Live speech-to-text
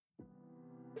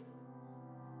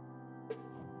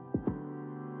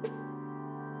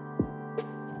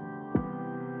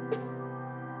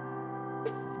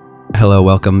Hello,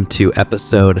 welcome to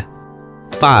episode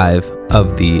 5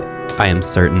 of the I Am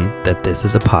Certain That This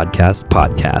Is a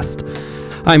Podcast.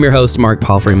 I'm your host, Mark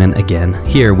Paul Freeman, again,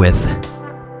 here with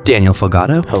Daniel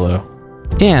Fogato. Hello.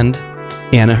 And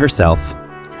Anna herself.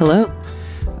 Hello.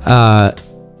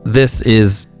 This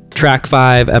is track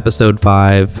 5, episode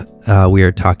 5. We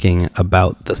are talking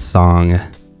about the song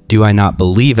Do I Not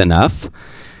Believe Enough,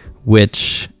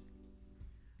 which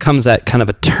comes at kind of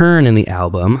a turn in the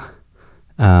album.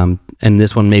 And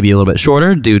this one may be a little bit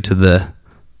shorter due to the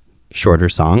shorter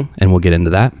song, and we'll get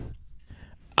into that.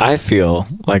 I feel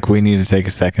like we need to take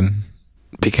a second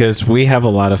because we have a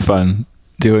lot of fun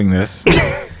doing this,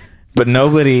 but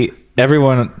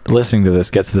everyone listening to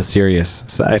this gets the serious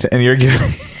side, and you're giving...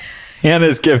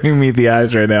 Hannah's giving me the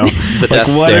eyes right now. Like,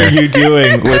 what are you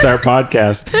doing with our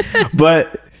podcast?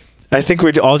 But I think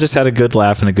we all just had a good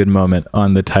laugh and a good moment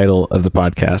on the title of the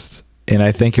podcast. And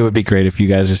I think it would be great if you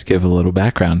guys just give a little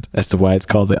background as to why it's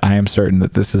called the I Am Certain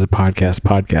That This Is a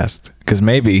Podcast. Because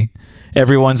maybe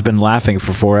everyone's been laughing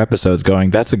for 4 episodes going,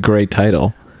 that's a great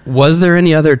title. Was there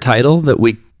any other title that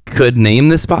we could name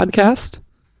this podcast?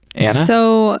 Anna?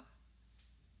 So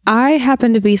I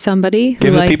happen to be somebody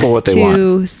who likes people what they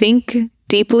to think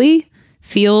deeply,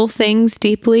 feel things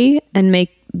deeply, and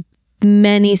make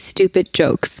many stupid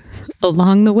jokes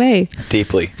along the way.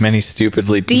 Deeply stupid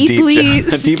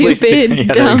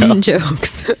dumb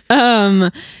jokes.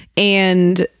 And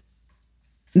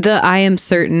the I Am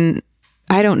Certain,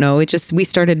 I don't know, we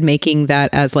started making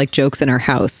that as like jokes in our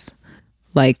house.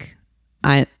 Like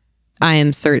I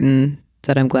am certain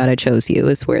that I'm glad I chose you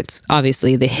is where it's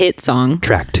obviously the hit song.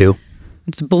 Track 2.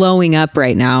 It's blowing up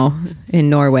right now in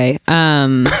Norway.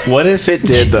 What if it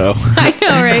did, though? I know,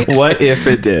 right? What if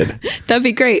it did? That'd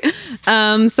be great.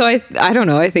 So I don't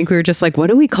know. I think we were just like, what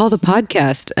do we call the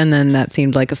podcast? And then that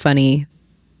seemed like a funny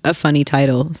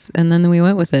title. And then we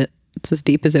went with it. It's as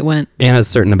deep as it went. Anna's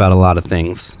certain about a lot of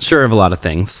things. Sure of a lot of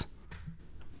things.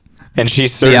 And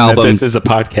she's certain that this is a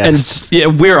podcast. And yeah,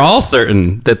 we're all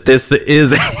certain that this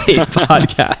is a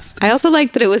podcast. I also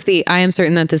liked that it was the I Am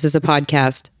Certain That This Is a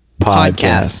Podcast.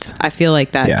 I feel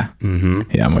like that. Yeah. Mm-hmm.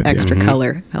 Yeah, I'm with extra you.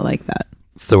 color. I like that.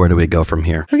 So where do we go from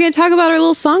here? We're going to talk about our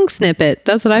little song snippet.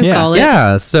 That's what I call it.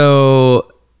 Yeah.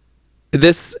 So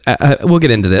this, we'll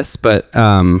get into this, but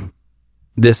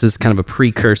this is kind of a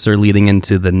precursor leading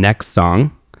into the next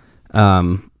song.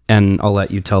 And I'll let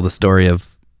you tell the story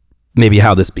of maybe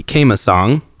how this became a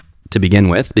song to begin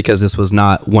with, because this was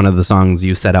not one of the songs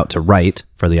you set out to write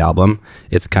for the album.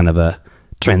 It's kind of a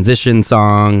transition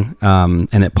song,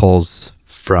 and it pulls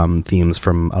from themes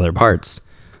from other parts.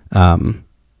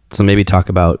 So maybe talk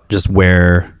about just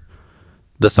where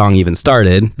the song even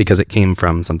started, because it came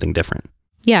from something different.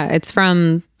 Yeah, it's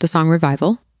from the song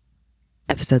Revival,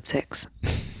 episode 6.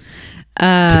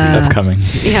 Upcoming.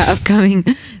 Yeah, upcoming.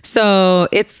 So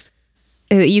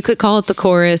you could call it the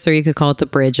chorus or you could call it the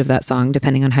bridge of that song,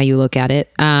 depending on how you look at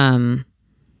it.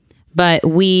 But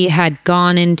we had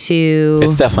gone into...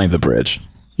 It's definitely the bridge.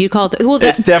 You'd call it...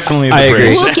 It's definitely the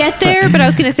bridge. We'll get there, but I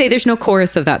was going to say there's no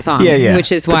chorus of that song. Yeah.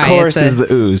 Which is why the chorus is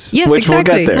the ooze. Yes, which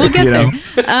exactly. We'll get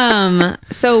there.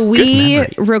 So we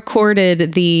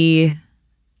recorded the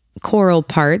choral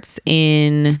parts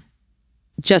in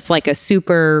just like a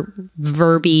super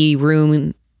verby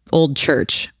room, old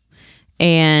church.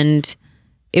 And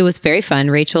it was very fun.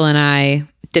 Rachel and I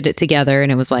did it together,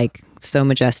 and it was like so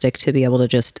majestic to be able to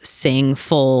just sing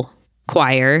full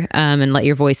choir and let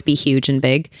your voice be huge and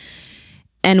big.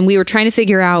 And we were trying to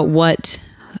figure out what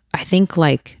I think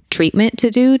like treatment to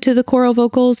do to the choral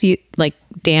vocals.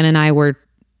 Dan and I were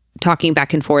talking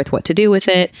back and forth what to do with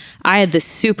it. I had this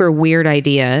super weird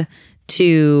idea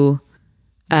to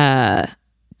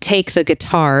take the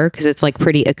guitar, because it's like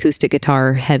pretty acoustic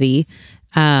guitar heavy,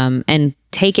 and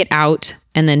take it out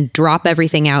and then drop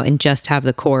everything out and just have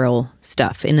the choral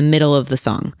stuff in the middle of the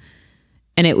song.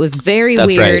 And it was very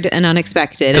weird and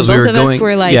unexpected. And both of us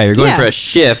were like... Yeah, you're going for a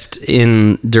shift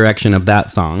in direction of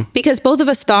that song. Because both of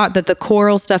us thought that the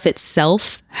choral stuff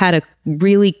itself had a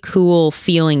really cool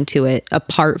feeling to it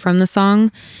apart from the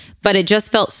song. But it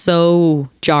just felt so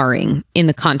jarring in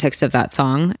the context of that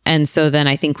song. And so then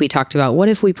I think we talked about, what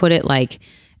if we put it like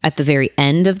at the very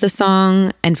end of the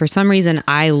song? And for some reason,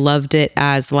 I loved it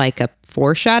as like a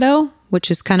foreshadow,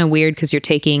 which is kind of weird because you're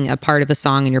taking a part of a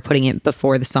song and you're putting it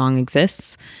before the song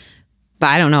exists. But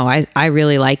I don't know. I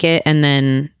really like it. And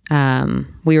then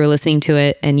we were listening to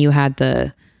it, and you had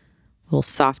the little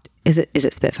soft... Is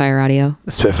it Spitfire audio?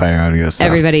 Spitfire audio. Soft.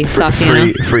 Everybody, soft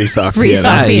piano. Free soft Free piano.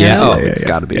 soft piano. It's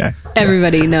got to be.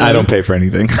 Everybody knows. I don't pay for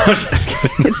anything. I was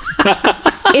just kidding.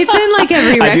 It's in like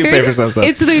every record. I do pay for some stuff.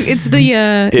 It's the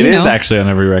It is actually on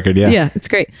every record. Yeah. Yeah, it's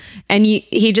great. And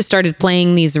he just started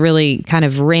playing these really kind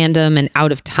of random and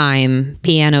out of time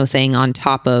piano thing on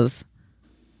top of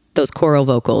those choral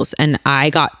vocals. And I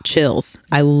got chills.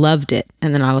 I loved it.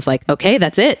 And then I was like, okay,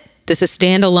 that's it. This is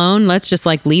standalone. Let's just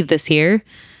like leave this here.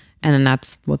 And then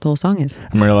that's what the whole song is.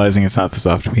 I'm realizing it's not the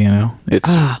soft piano.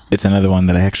 It's another one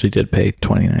that I actually did pay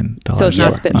 $29. So it's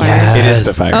not Spitfire? Yes. It is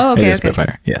Spitfire. Oh, okay, It is okay.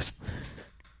 Spitfire. Yes.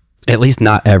 At least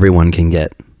not everyone can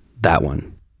get that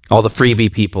one. All the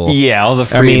freebie people. Yeah, all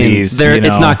the I mean, freebies.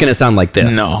 it's not going to sound like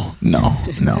this. No.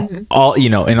 All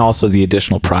and also the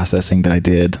additional processing that I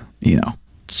did.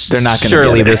 They're not going to.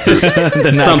 Surely this is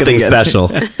something special.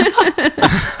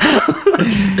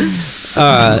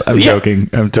 I'm joking.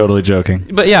 I'm totally joking.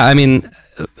 But yeah, I mean,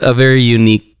 a very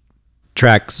unique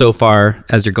track so far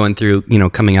as you're going through,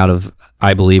 coming out of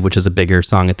I Believe, which is a bigger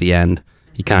song at the end.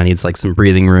 You kind of needs like some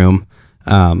breathing room.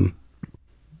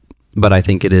 But I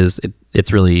think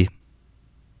it's really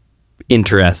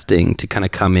interesting to kind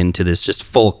of come into this just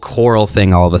full choral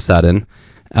thing all of a sudden.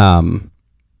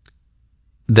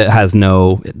 That has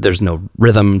there's no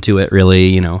rhythm to it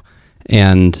really,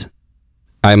 and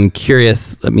I'm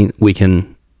curious. I mean, we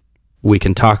can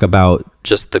talk about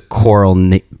just the choral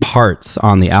parts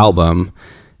on the album,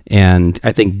 and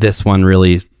I think this one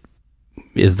really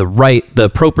is the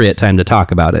appropriate time to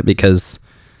talk about it, because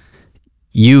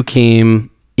you came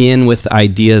in with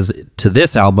ideas to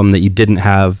this album that you didn't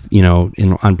have,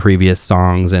 on previous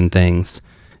songs and things.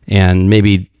 And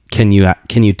maybe can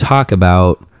you talk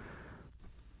about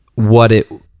where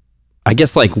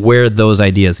those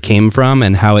ideas came from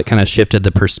and how it kind of shifted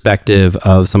the perspective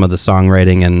of some of the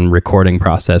songwriting and recording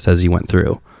process as you went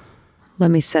through? Let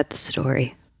me set the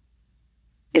story.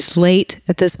 It's late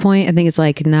at this point. I think it's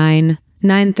like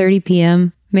 9:30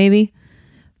 p.m. maybe.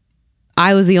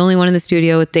 I was the only one in the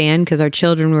studio with Dan because our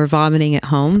children were vomiting at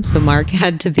home. So Mark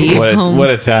had to be home. What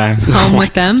a time. Home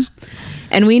with them.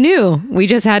 And we knew we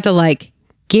just had to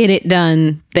get it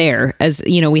done there. As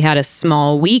we had a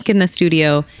small week in the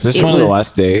studio. Is this one of the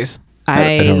last days?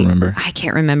 I don't remember. I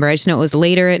can't remember. I just know it was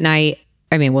later at night.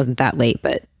 I mean, it wasn't that late,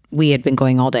 but we had been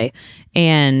going all day.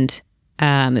 And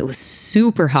it was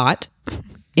super hot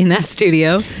in that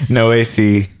studio. No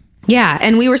AC. Yeah,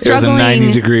 and we were struggling. It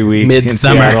was a 90-degree week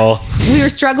Midsummer. in Seattle. We were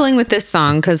struggling with this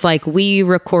song because we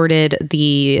recorded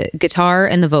the guitar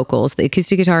and the vocals. The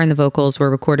acoustic guitar and the vocals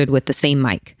were recorded with the same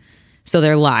mic. So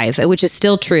they're live, which is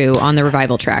still true on the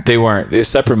Revival track. They weren't. It was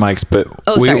separate mics, but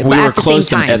we but were at the close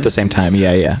same time. at the same time.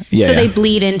 Yeah. So they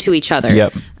bleed into each other.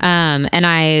 Yep. And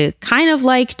I kind of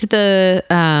liked the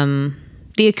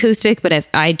acoustic, but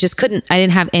I just couldn't. I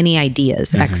didn't have any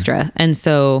ideas extra, and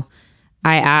so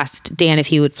I asked Dan if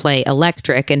he would play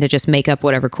electric and to just make up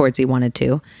whatever chords he wanted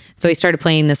to. So he started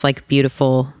playing this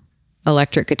beautiful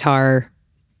electric guitar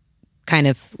kind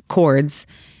of chords.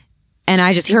 And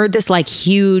I just heard this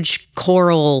huge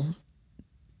choral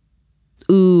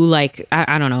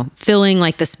I don't know, filling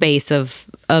the space of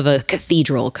a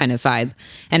cathedral kind of vibe.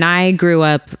 And I grew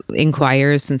up in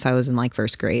choirs since I was in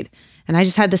first grade. And I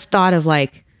just had this thought of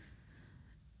I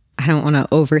don't want to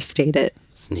overstate it.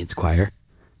 This needs choir.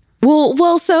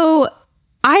 Well, so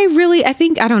I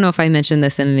think, I don't know if I mentioned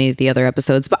this in any of the other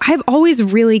episodes, but I've always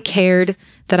really cared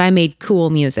that I made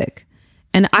cool music.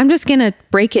 And I'm just going to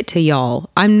break it to y'all.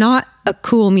 I'm not a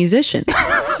cool musician.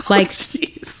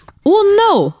 Jeez. Well,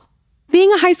 no.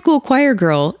 Being a high school choir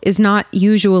girl is not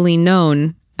usually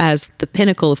known as the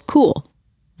pinnacle of cool,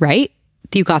 right?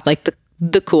 You got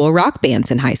the cool rock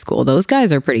bands in high school. Those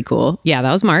guys are pretty cool. Yeah,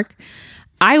 that was Mark.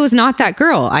 I was not that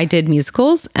girl. I did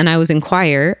musicals and I was in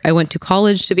choir. I went to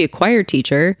college to be a choir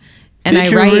teacher. And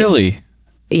Did you really?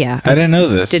 Yeah. I didn't know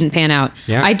this. Didn't pan out.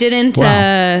 Yeah. I didn't.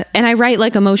 Wow. And I write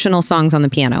emotional songs on the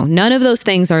piano. None of those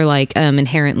things are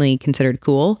inherently considered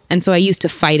cool. And so I used to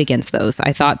fight against those.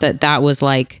 I thought that was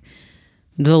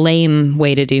the lame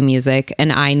way to do music.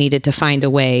 And I needed to find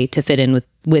a way to fit in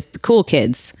with the cool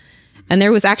kids. And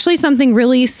there was actually something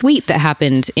really sweet that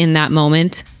happened in that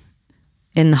moment.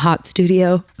 In the hot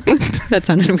studio. That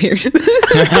sounded weird.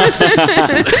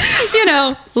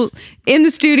 In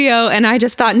the studio. And I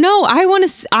just thought, no, I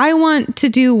want to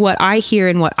do what I hear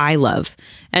and what I love.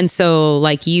 And so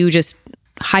you just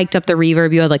hiked up the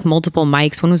reverb. You had multiple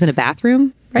mics. One was in a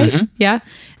bathroom, right? Mm-hmm. Yeah.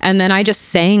 And then I just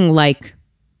sang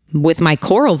with my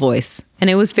choral voice. And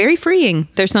it was very freeing.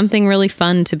 There's something really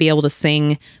fun to be able to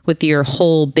sing with your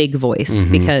whole big voice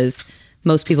because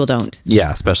most people don't.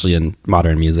 Yeah, especially in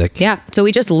modern music. Yeah. So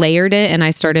we just layered it and I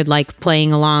started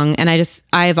playing along. And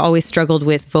I've always struggled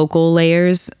with vocal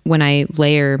layers when I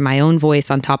layer my own voice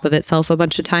on top of itself a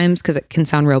bunch of times because it can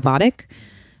sound robotic.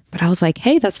 But I was like,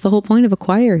 hey, that's the whole point of a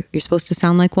choir. You're supposed to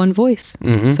sound like one voice.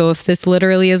 So if this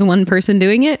literally is one person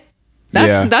doing it,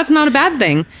 that's not a bad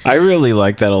thing. I really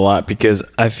like that a lot because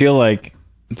I feel like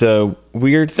the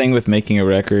weird thing with making a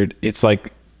record, it's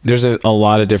like there's a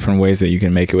lot of different ways that you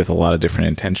can make it with a lot of different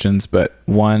intentions. But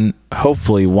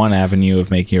hopefully one avenue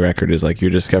of making a record is like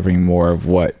you're discovering more of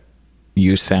what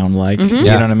you sound like. You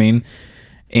know what I mean?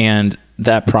 And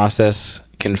that process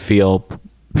can feel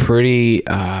pretty,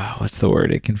 what's the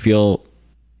word? It can feel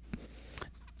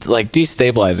like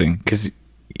destabilizing because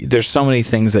there's so many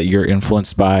things that you're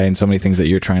influenced by and so many things that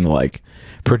you're trying to like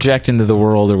project into the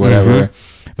world or whatever.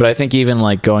 But I think even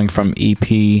like going from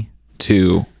EP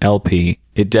to LP,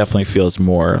 it definitely feels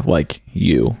more like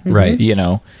you, Right. You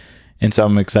know? And so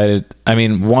I'm excited. I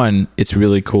mean, one, it's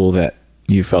really cool that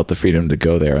you felt the freedom to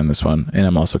go there on this one. And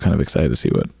I'm also kind of excited to see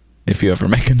if you ever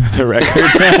make another record,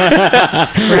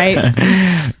 Right.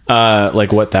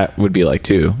 like what that would be like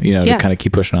too, you know, Yeah. to kind of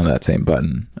keep pushing on that same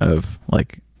button of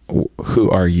like, who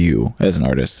are you as an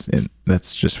artist? And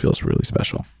that's just feels really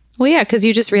special. Well, yeah, because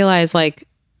you just realize like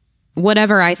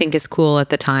whatever I think is cool at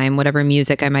the time, whatever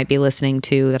music I might be listening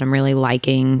to that I'm really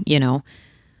liking, you know,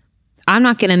 I'm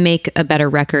not going to make a better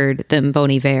record than Bon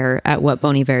Iver at what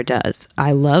Bon Iver does.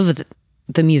 I love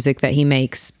the music that he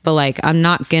makes, but like I'm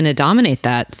not going to dominate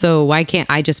that. So why can't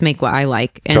I just make what I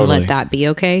like and Totally. let that be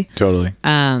okay? Totally.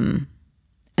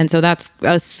 And so that's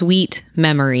a sweet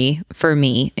memory for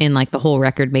me in like the whole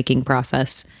record making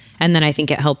process. And then I think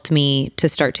it helped me to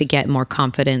start to get more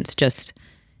confidence just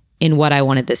in what I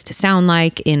wanted this to sound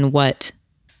like, in what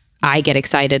I get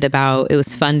excited about. It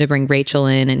was fun to bring Rachel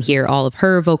in and hear all of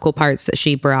her vocal parts that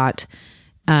she brought.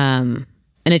 And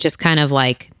it just kind of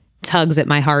like tugs at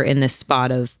my heart in this spot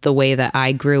of the way that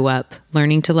I grew up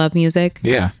learning to love music.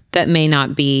 Yeah. That may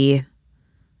not be,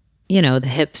 you know, the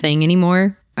hip thing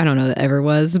anymore. I don't know that ever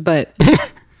was, but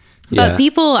but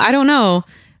people, I don't know,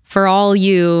 for all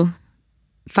you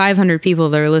 500 people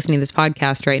that are listening to this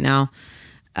podcast right now,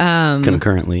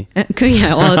 Concurrently.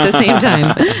 yeah, all at the same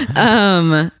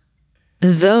time,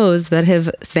 those that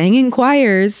have sang in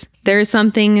choirs, there's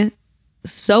something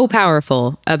so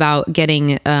powerful about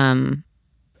getting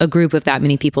a group of that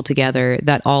many people together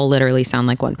that all literally sound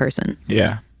like one person.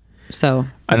 Yeah. So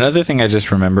Another thing I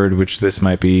just remembered, which this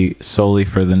might be solely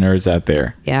for the nerds out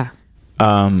there. yeah.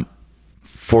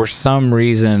 For some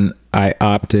reason, I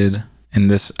opted, and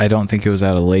this, I don't think it was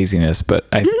out of laziness, but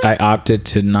I opted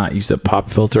to not use a pop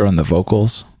filter on the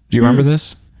vocals. Do you remember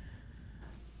this?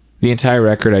 The entire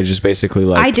record, I just basically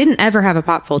like... I didn't ever have a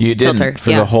pop filter. You didn't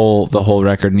for the whole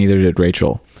record. Neither did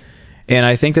Rachel. And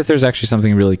I think that there's actually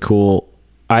something really cool.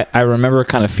 I remember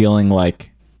kind of feeling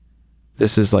like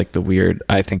this is like the weird,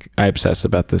 I think I obsess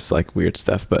about this like weird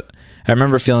stuff, but I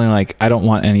remember feeling like I don't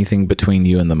want anything between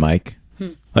you and the mic.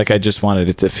 Like I just wanted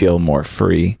it to feel more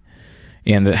free,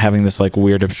 and that having this like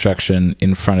weird obstruction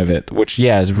in front of it, which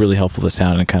is really helpful to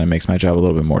sound and kind of makes my job a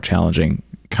little bit more challenging,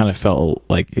 kind of felt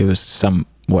like it was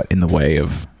somewhat in the way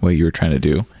of what you were trying to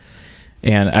do.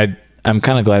 And I'm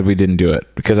kind of glad we didn't do it,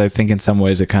 because I think in some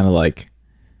ways it kind of like,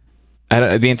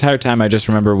 the entire time I just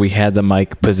remember we had the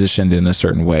mic positioned in a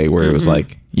certain way where it was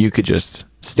like you could just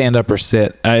stand up or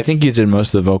sit. I think you did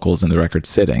most of the vocals in the record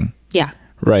sitting. Yeah.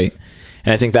 Right.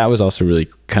 And I think that was also really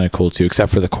kind of cool too,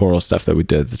 except for the choral stuff that we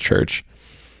did at the church.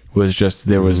 Was just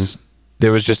there was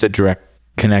just a direct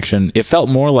connection. It felt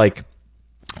more like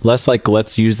less like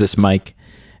let's use this mic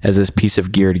as this piece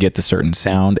of gear to get the certain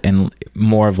sound, and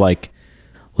more of like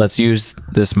let's use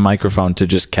this microphone to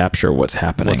just capture what's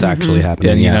happening. What's actually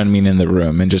happening. And you know what I mean, in the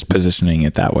room, and just positioning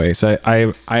it that way. So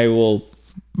I will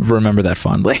remember that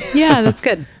fondly. Yeah, that's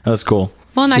good. That was cool.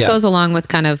 Well, and that Yeah. goes along with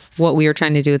kind of what we were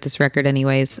trying to do with this record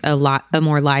anyways, a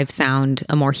more live sound,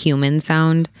 a more human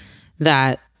sound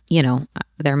that, you know,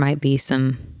 there might be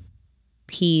some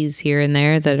P's here and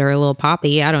there that are a little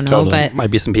poppy. I don't know, Totally. but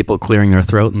Might be some people clearing their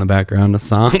throat in the background of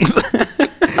songs.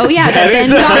 oh yeah, that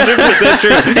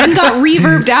then got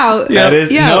reverbed out. That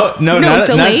is yeah. no, not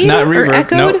delayed not or reverb.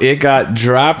 echoed. No, it got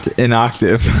dropped an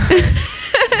octave.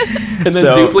 And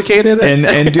then duplicated it?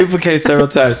 and duplicated several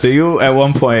times. So you, at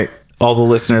one point, all the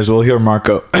listeners will hear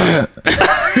Marco.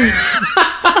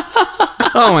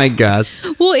 Oh my gosh.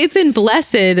 Well, it's in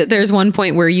Blessed. There's one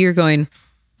point where you're going,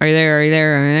 are you there? Are you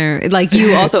there? Are you there? Like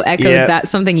you also echoed Yeah, that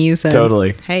something you said.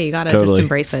 totally. Hey, you gotta just Totally.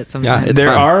 embrace it sometimes. It's There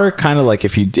fun. are kind of like,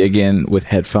 if you dig in with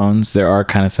headphones, there are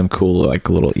kind of some cool like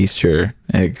little Easter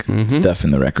egg stuff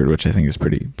in the record, which I think is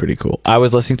pretty cool. I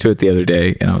was listening to it the other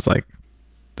day and I was like,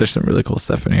 there's some really cool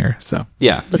stuff in here. So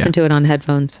Yeah. Listen to it on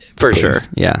headphones. For sure.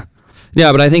 Yeah.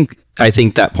 Yeah, but I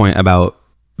think that point about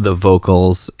the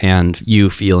vocals and you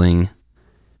feeling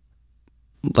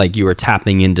like you were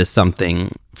tapping into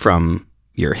something from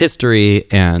your history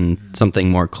and something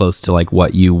more close to like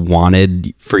what you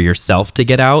wanted for yourself to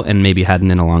get out and maybe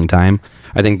hadn't in a long time.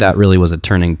 I think that really was a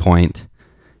turning point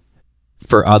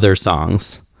for other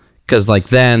songs, because like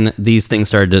then these things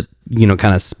started to,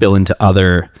 kind of spill into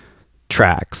other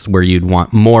tracks where you'd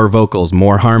want more vocals,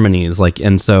 more harmonies, like,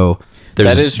 and so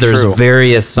there's true.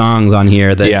 various songs on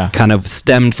here that kind of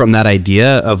stemmed from that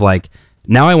idea of like,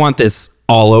 now I want this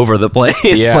all over the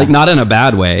place. Like not in a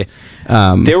bad way.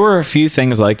 There were a few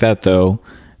things like that though.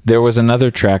 There was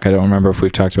another track, I don't remember if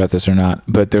we've talked about this or not,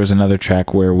 but there was another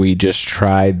track where we just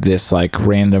tried this like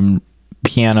random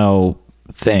piano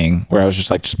thing where I was just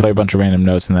like, just play a bunch of random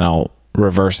notes and then I'll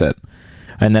reverse it.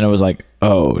 And then it was like,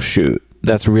 oh shoot,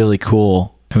 that's really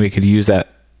cool. And we could use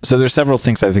that. So there's several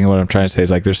things. I think what I'm trying to say is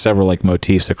like, there's several like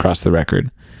motifs across the record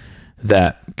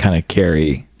that kind of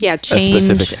carry a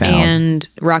specific sound. And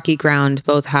Rocky Ground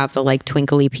both have the like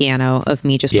twinkly piano of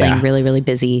me just playing really, really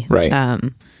busy. Right.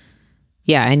 And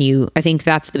I think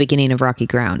that's the beginning of Rocky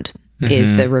Ground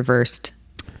is the reversed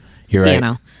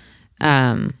piano.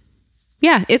 Right.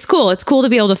 Yeah, it's cool. It's cool to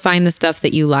be able to find the stuff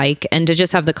that you like and to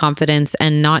just have the confidence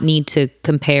and not need to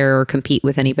compare or compete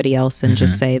with anybody else and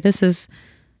just say, this is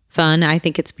fun. I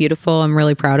think it's beautiful. I'm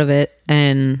really proud of it.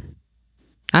 And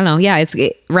I don't know. Yeah,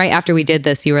 right after we did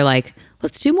this, you were like,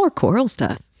 let's do more choral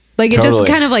stuff. Like it just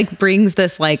kind of like brings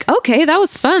this like, okay, that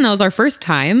was fun. That was our first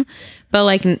time. But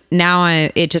like now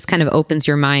it just kind of opens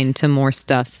your mind to more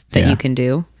stuff that you can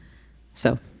do.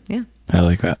 So, yeah. I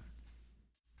like that.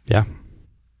 Yeah.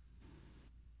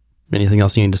 Anything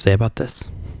else you need to say about this?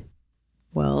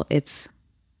 Well,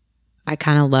 I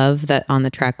kind of love that on the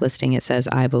track listing it says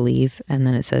I believe, and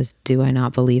then it says, do I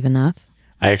not believe enough?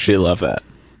 I actually love that.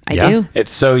 I do. It's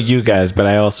so you guys, but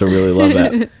I also really love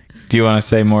that. Do you want to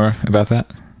say more about that?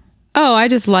 Oh, I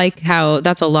just like how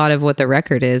that's a lot of what the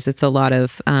record is. It's a lot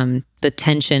of the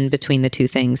tension between the two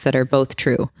things that are both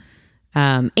true.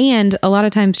 And a lot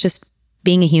of times just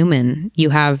being a human, you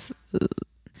have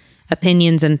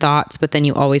opinions and thoughts, but then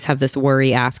you always have this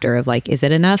worry after of like, is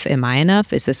it enough? Am I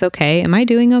enough? Is this okay? Am I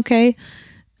doing okay?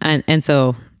 And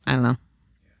so, I don't know.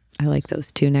 I like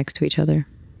those two next to each other.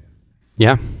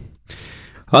 Yeah.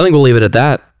 Well, I think we'll leave it at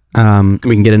that.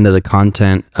 We can get into the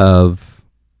content of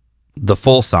the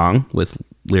full song with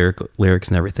lyrics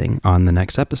and everything on the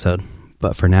next episode.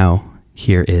 But for now,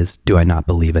 here is Do I Not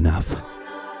Believe Enough?